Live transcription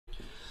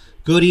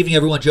Good evening,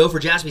 everyone. Joe for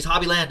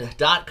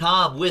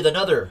JaspysHobbyland.com with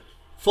another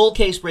full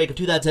case break of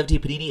 2017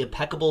 Panini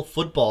Impeccable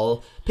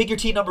Football. Pick your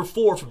team number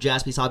 4 from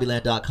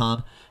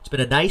JaspysHobbyland.com. It's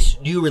been a nice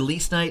new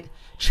release night.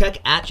 Check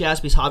at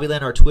Jaspys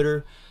Hobbyland, our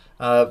Twitter,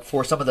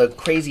 for some of the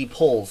crazy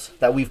pulls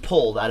that we've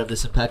pulled out of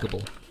this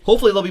Impeccable.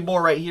 Hopefully there'll be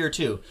more right here,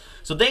 too.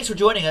 So thanks for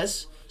joining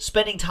us.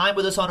 Spending time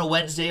with us on a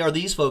Wednesday are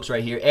these folks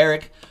right here.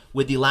 Eric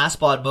with the Last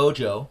Spot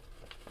Mojo.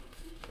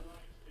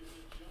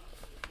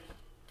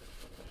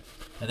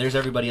 And there's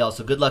everybody else.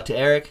 So good luck to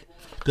Eric.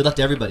 Good luck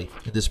to everybody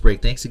in this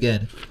break. Thanks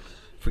again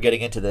for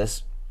getting into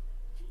this.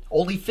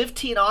 Only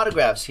 15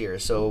 autographs here.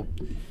 So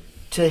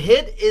to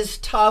hit is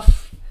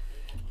tough,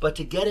 but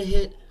to get a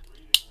hit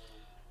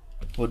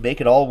would make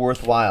it all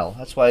worthwhile.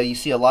 That's why you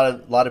see a lot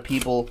of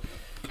people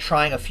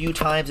trying a few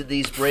times in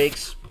these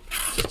breaks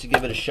just to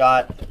give it a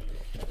shot.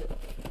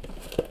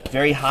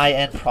 Very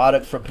high-end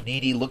product from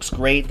Panini. Looks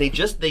great. They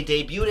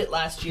debuted it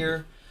last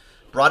year,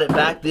 brought it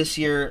back this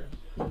year,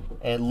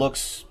 and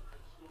looks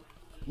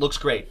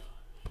great.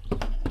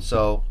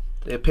 So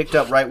they picked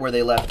up right where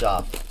they left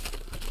off.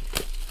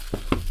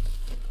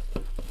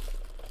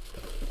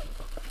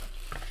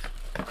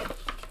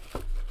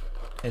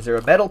 Is there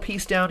a metal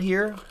piece down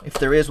here? If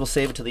there is, we'll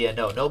save it to the end.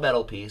 No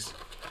metal piece.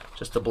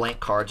 Just the blank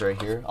cards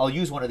right here. I'll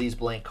use one of these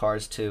blank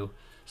cards to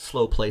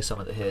slow play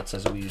some of the hits,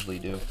 as we usually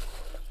do.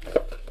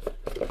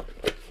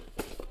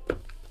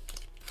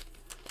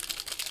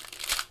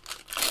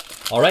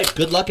 All right,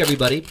 good luck,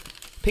 everybody.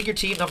 Pick your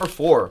team number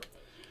 4.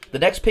 The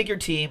next pick your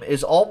team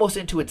is almost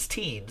into its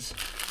teens.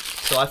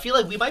 So I feel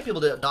like we might be able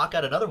to knock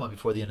out another one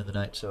before the end of the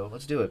night. So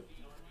let's do it.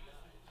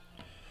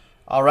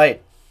 All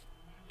right.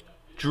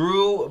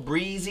 Drew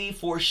Breezy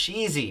for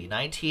Sheezy.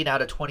 19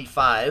 out of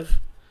 25.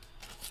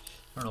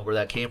 I don't know where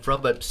that came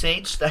from, but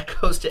Saints, that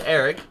goes to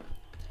Eric.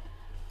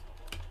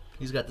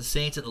 He's got the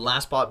Saints and the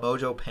Last Spot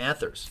Mojo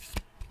Panthers.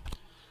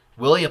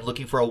 William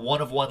looking for a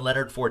 1-of-1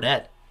 Leonard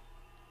Fournette.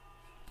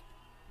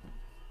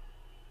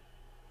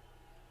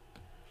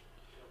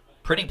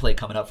 Printing plate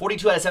coming up.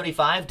 42 out of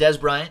 75, Des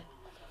Bryant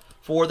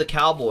for the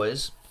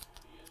Cowboys.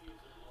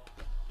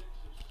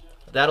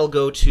 That'll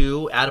go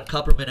to Adam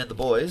Kupperman and the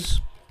boys.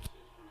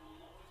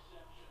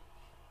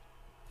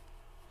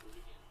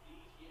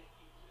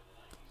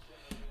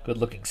 Good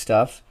looking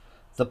stuff.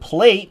 The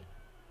plate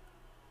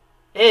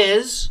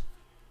is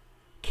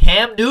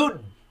Cam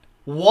Newton.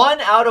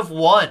 1 out of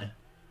 1.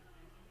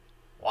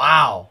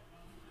 Wow.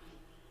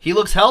 He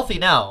looks healthy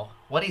now.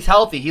 When he's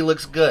healthy, he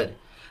looks good.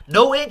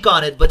 No ink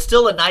on it, but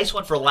still a nice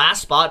one for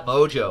Last Spot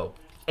Mojo.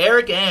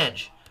 Eric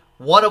Ange,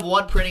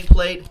 1-of-1 printing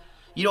plate.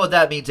 You know what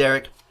that means,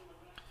 Eric?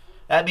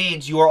 That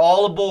means you are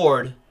all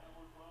aboard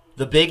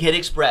the Big Hit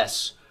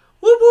Express.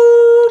 Whoop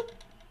whoop!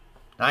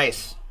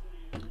 Nice.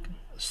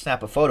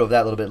 Snap a photo of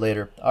that a little bit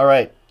later. All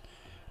right.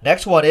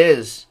 Next one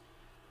is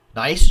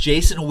nice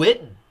Jason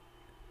Witten.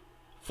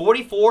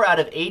 44 out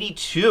of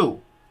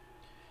 82.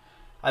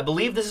 I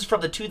believe this is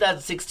from the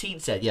 2016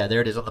 set. Yeah,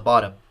 there it is on the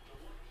bottom.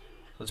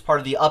 It's part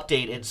of the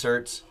update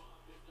inserts.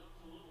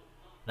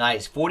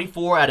 Nice.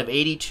 44 out of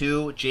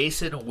 82.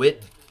 Jason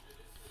Witten.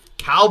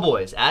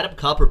 Cowboys. Adam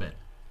Kupperman.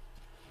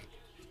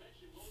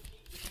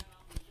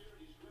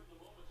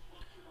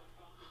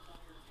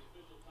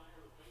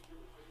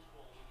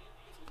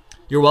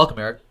 You're welcome,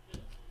 Eric.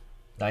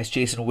 Nice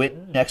Jason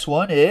Witten. Next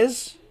one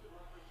is...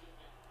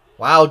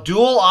 wow,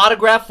 dual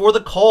autograph for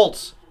the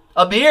Colts.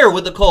 Amir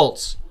with the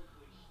Colts.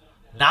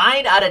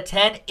 9 out of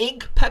 10.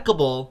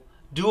 Impeccable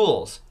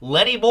duels.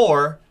 Lenny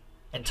Moore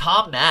and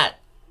Tom Natt.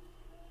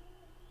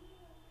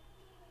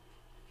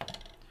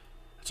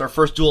 It's our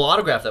first dual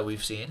autograph that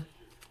we've seen.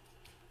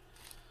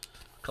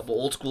 A couple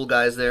old school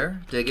guys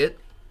there. Dig it.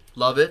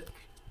 Love it.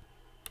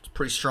 It's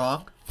pretty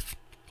strong.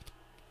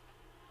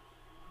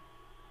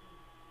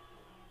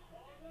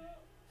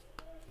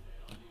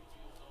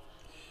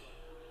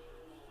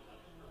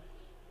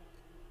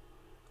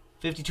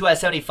 .52 out of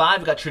 75.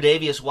 We've got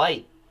Tre'Davious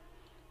White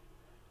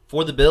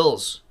for the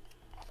Bills.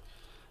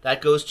 That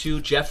goes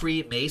to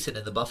Jeffrey Mason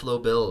and the Buffalo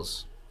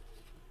Bills.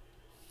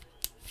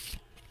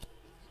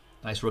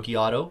 Nice rookie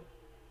auto.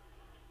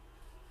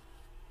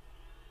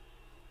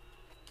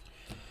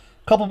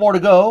 Couple more to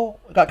go.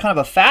 We got kind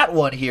of a fat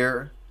one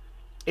here.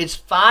 It's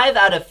 5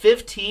 out of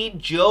 15,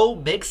 Joe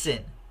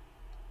Mixon.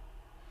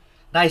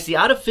 Nice. The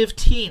out of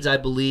 15s, I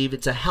believe,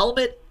 it's a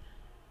helmet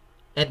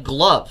and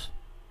glove.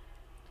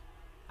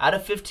 Out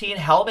of 15,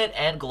 helmet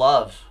and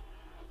glove.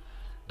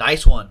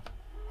 Nice one.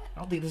 I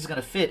don't think this is going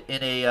to fit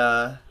in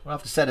a, we'll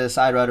have to set it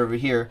aside right over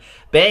here.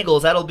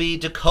 Bengals, that'll be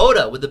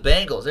Dakota with the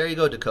Bengals. There you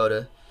go,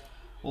 Dakota.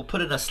 We'll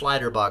put it in a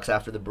slider box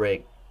after the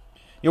break.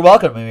 You're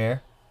welcome,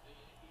 Amir.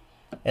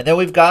 And then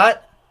we've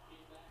got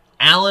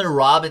Allen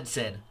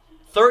Robinson.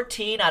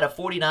 13 out of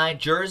 49,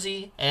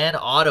 jersey and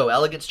auto.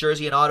 Elegance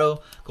jersey and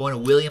auto going to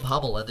William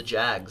Hummel and the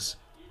Jags.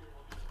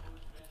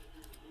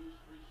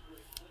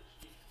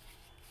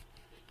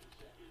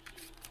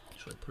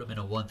 Should I put him in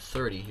a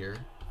 130 here?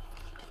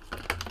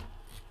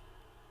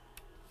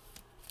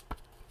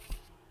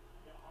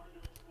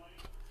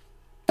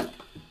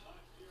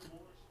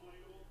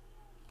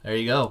 There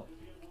you go.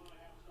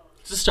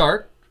 It's a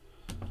start.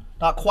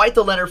 Not quite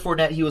the Leonard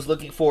Fournette he was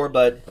looking for,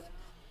 but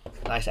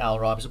nice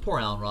Allen Robinson. Poor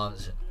Allen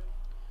Robinson.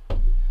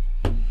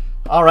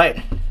 All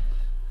right.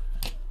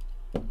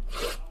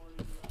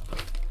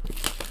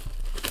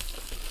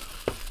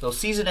 Those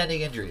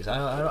season-ending injuries.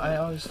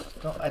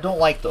 I don't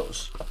like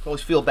those. I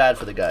always feel bad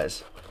for the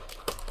guys.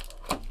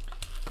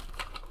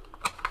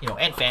 You know,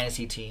 and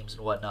fantasy teams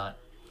and whatnot.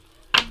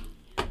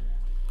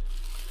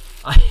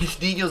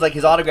 Nino's like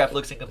his autograph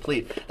looks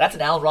incomplete. That's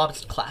an Allen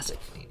Robinson classic,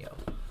 Nino.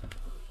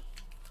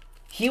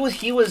 He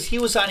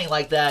was signing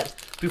like that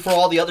before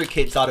all the other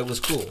kids thought it was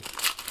cool.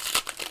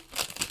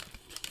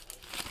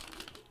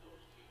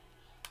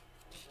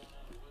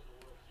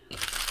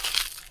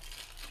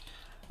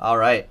 All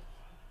right.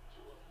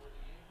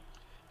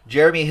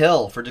 Jeremy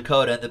Hill for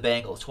Dakota and the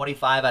Bengals.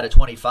 25 out of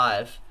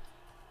 25.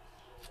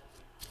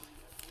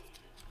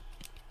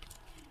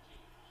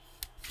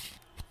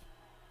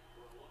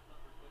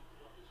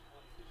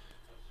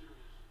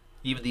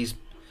 Even these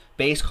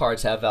base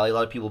cards have value. A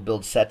lot of people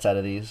build sets out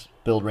of these.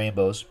 Build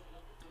rainbows.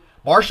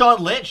 Marshawn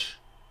Lynch.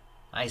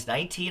 Nice.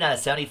 19 out of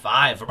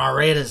 75 from our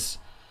Raiders.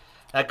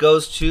 That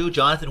goes to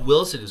Jonathan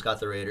Wilson, who's got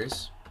the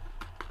Raiders.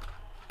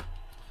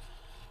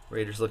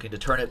 Raiders looking to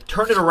turn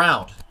it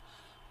around.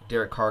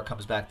 Derek Carr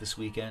comes back this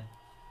weekend.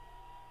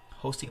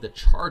 Hosting the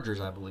Chargers,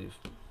 I believe.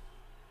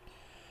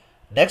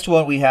 Next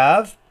one we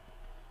have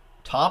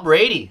Tom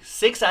Brady.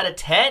 6 out of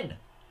 10.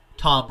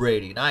 Tom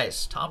Brady.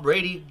 Nice. Tom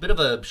Brady, bit of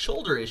a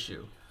shoulder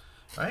issue,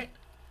 right?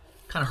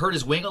 Kind of hurt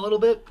his wing a little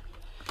bit.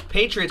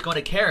 Patriots going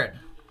to Karen.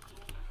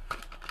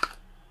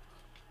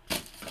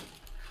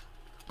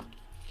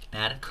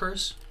 Madden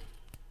curse?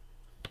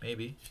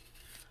 Maybe.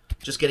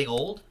 Just getting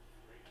old?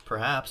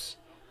 Perhaps.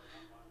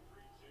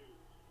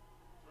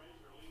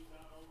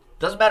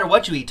 Doesn't matter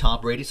what you eat, Tom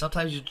Brady.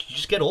 Sometimes you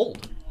just get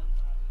old.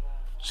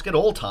 Just get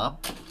old, Tom.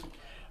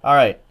 All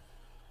right.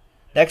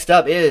 Next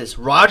up is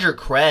Roger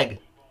Craig.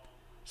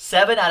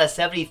 7 out of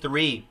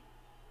 73.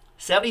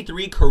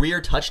 73 career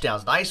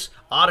touchdowns. Nice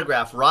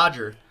autograph,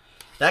 Roger.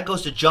 That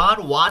goes to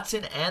John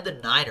Watson and the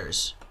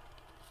Niners.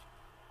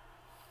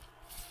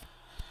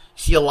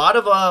 See a lot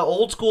of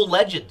old school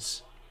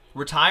legends,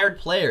 retired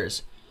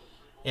players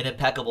in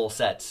Impeccable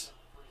sets.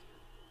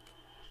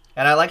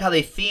 And I like how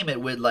they theme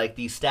it with like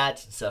these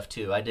stats and stuff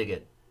too. I dig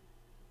it.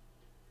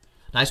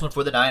 Nice one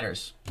for the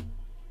Niners.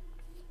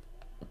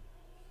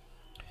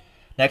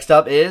 Next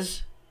up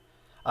is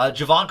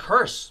Javon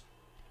Curse.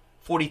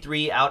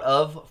 43 out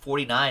of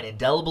 49.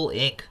 Indelible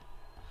ink.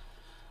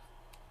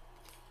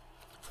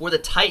 For the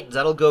Titans,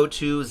 that'll go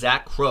to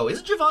Zach Crow.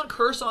 Isn't Javon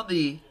Curse on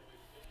the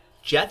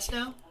Jets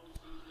now?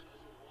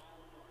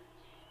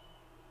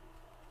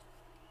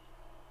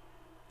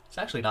 It's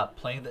actually not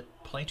playing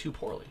too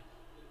poorly.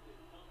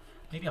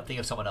 Maybe I'm thinking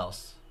of someone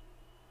else.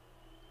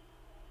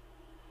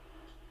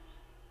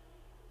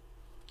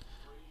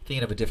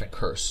 Thinking of a different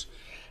Curse.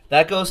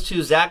 That goes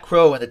to Zach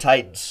Crow and the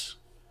Titans.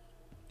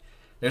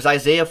 There's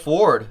Isaiah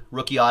Ford,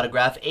 rookie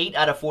autograph, 8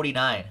 out of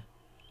 49.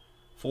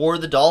 For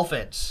the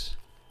Dolphins.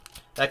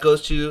 That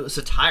goes to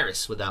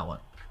Satyrus with that one.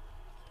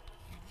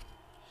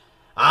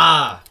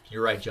 Ah,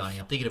 you're right, Johnny.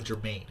 I'm thinking of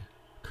Jermaine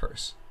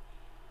Curse.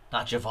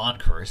 Not Javon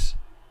Curse.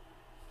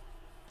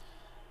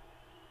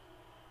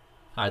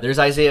 All right, there's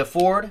Isaiah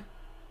Ford.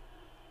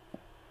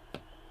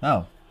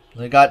 Oh,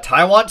 they got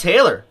Taiwan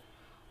Taylor.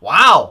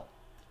 Wow.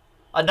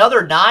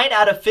 Another 9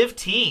 out of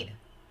 15.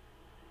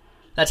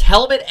 That's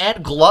helmet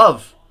and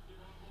glove.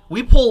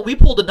 We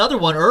pulled another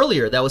one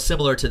earlier that was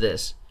similar to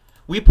this.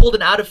 We pulled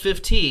an out of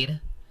 15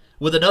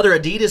 with another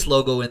Adidas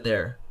logo in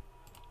there.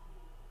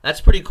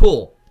 That's pretty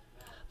cool.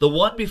 The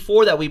one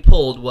before that we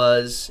pulled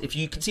was, if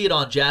you can see it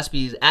on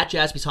Jaspys, at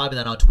Jaspys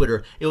Hobbyland on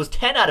Twitter, it was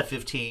 10 out of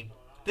 15.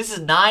 This is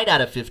 9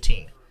 out of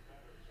 15.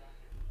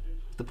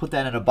 To put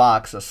that in a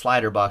box, a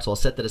slider box, I'll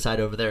set that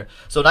aside over there.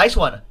 So nice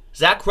one.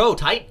 Zach Crow,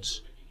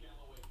 Titans.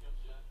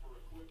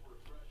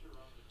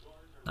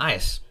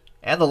 Nice.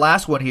 And the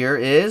last one here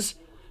is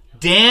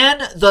Dan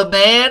the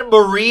Man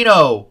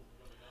Marino.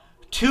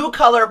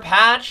 2-color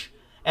patch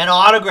and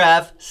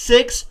autograph,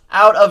 6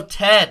 out of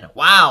 10.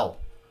 Wow.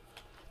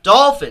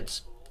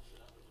 Dolphins.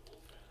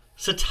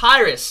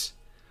 Satyrus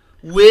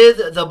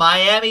with the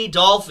Miami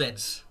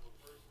Dolphins.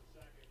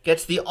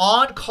 Gets the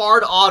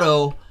on-card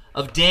auto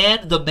of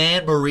Dan the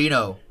Man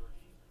Marino.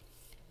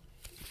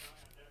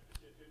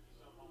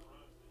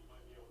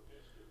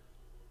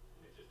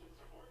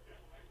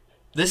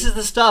 This is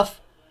the stuff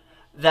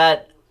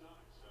that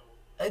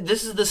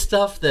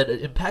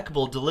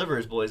Impeccable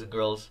delivers, boys and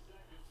girls.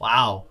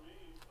 Wow.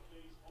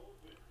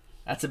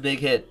 That's a big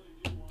hit.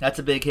 That's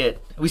a big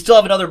hit. We still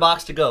have another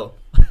box to go.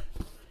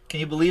 Can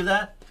you believe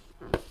that?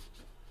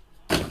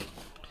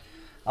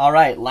 All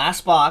right,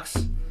 last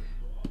box.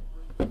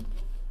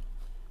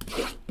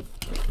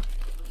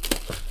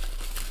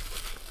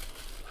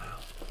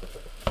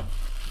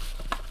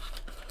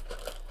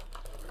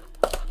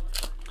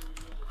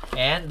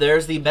 And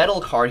there's the metal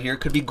card here.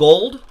 Could be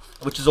gold,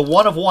 which is a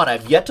 1 of 1.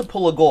 I've yet to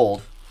pull a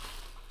gold.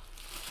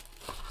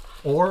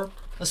 Or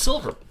a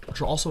silver,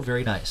 which are also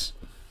very nice.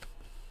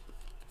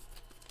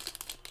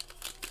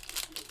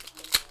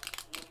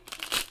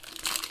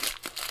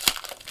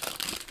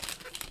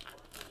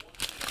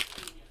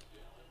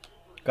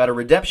 Got a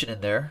redemption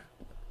in there.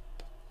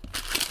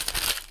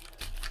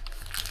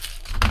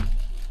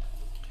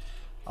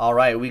 All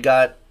right, we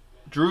got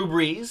Drew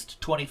Brees,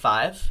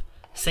 25.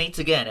 Saints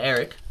again,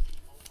 Eric.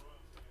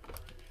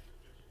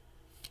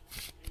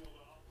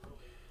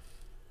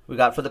 We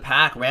got for the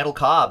pack, Randall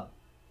Cobb.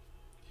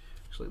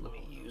 Actually, let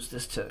me use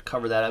this to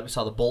cover that up. We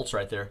saw the bolts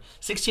right there.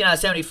 16 out of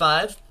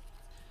 75.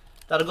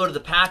 That'll go to the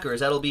Packers.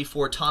 That'll be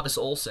for Thomas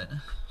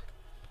Olson.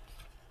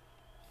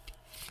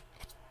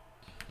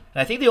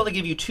 And I think they only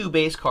give you 2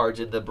 base cards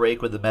in the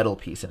break with the metal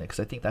piece in it,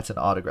 because I think that's an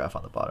autograph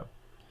on the bottom.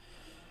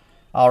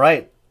 All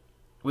right.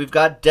 We've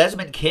got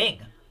Desmond King.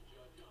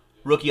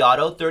 Rookie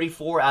auto,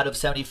 34 out of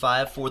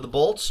 75 for the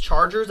Bolts.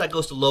 Chargers, that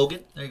goes to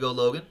Logan. There you go,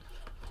 Logan.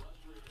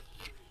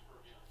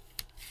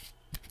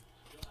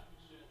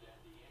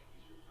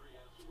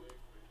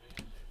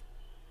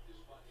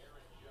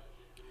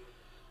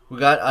 We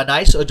got a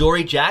nice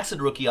Adoree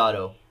Jackson rookie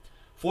auto.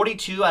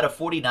 42 out of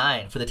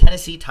 49 for the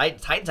Tennessee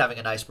Titans. Titans having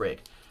a nice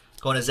break.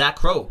 Going to Zach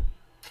Crow.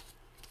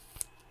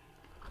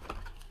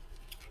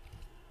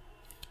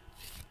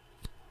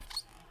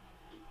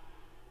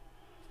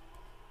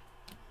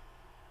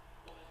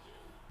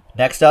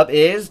 Next up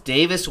is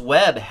Davis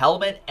Webb,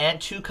 helmet and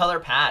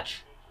 2-color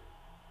patch.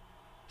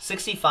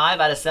 65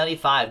 out of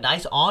 75.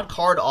 Nice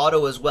on-card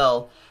auto as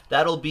well.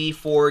 That'll be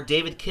for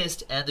David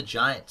Kist and the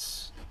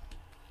Giants.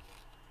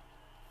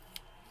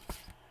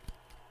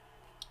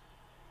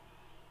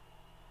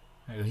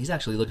 There you go. He's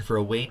actually looking for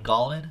a Wayne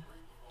Gallman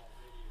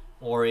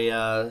or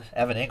a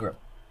Evan Ingram.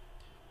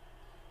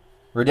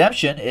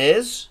 Redemption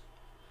is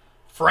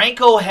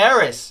Franco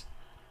Harris.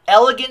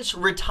 Elegance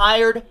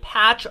retired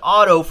patch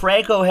auto.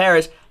 Franco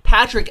Harris.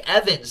 Patrick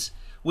Evans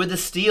with the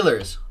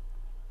Steelers.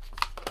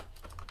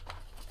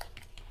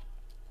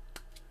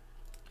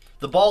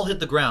 The ball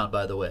hit the ground,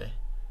 by the way.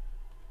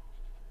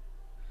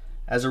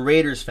 As a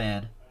Raiders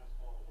fan,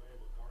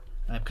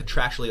 I'm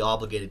contractually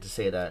obligated to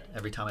say that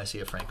every time I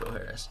see a Franco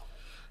Harris.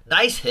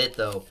 Nice hit,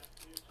 though,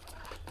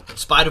 in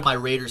spite of my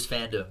Raiders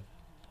fandom.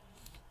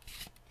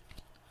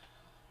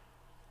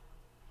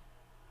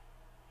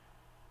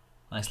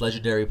 Nice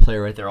legendary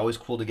player right there. Always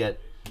cool to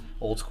get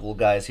old school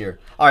guys here.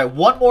 All right,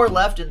 one more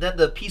left, and then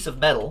the piece of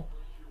metal.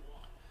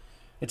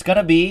 It's going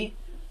to be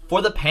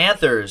for the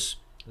Panthers.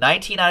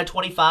 19 out of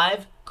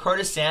 25,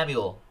 Curtis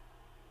Samuel.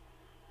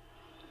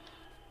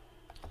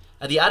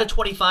 And the out of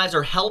 25s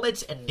are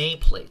helmets and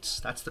nameplates.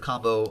 That's the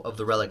combo of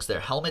the relics there.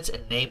 Helmets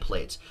and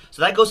nameplates.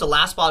 So that goes to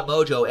Last Spot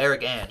Mojo,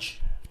 Eric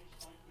Anch.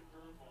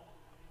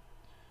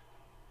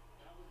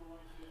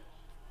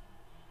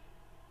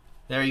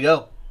 There you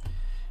go.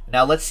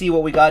 Now let's see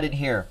what we got in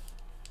here.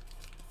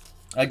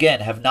 Again,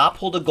 have not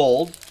pulled a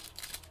gold.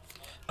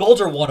 Golds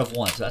are 1 of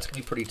 1, so that's going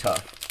to be pretty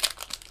tough.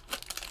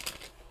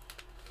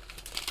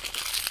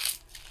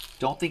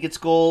 Don't think it's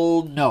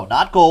gold. No,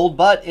 not gold,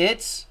 but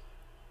it's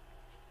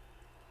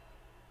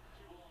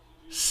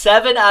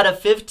 7 out of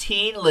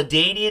 15,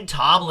 LaDainian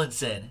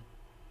Tomlinson.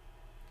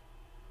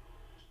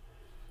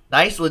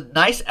 Nice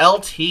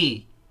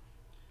LT.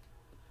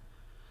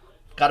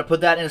 Got to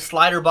put that in a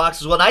slider box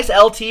as well. Nice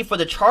LT for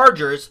the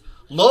Chargers.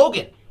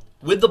 Logan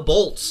with the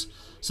Bolts.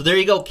 So there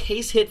you go.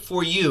 Case hit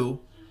for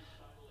you.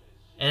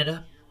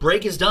 And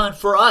break is done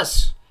for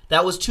us.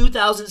 That was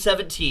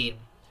 2017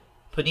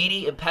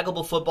 Panini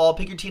Impeccable Football.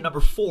 Pick your team number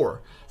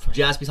 4 from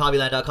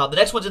JaspysHobbyland.com. The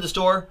next one's in the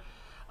store.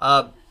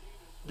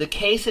 The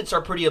case hits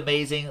are pretty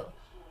amazing.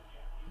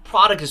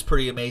 Product is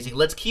pretty amazing.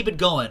 Let's keep it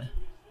going.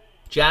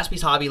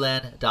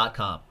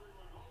 JaspysHobbyland.com.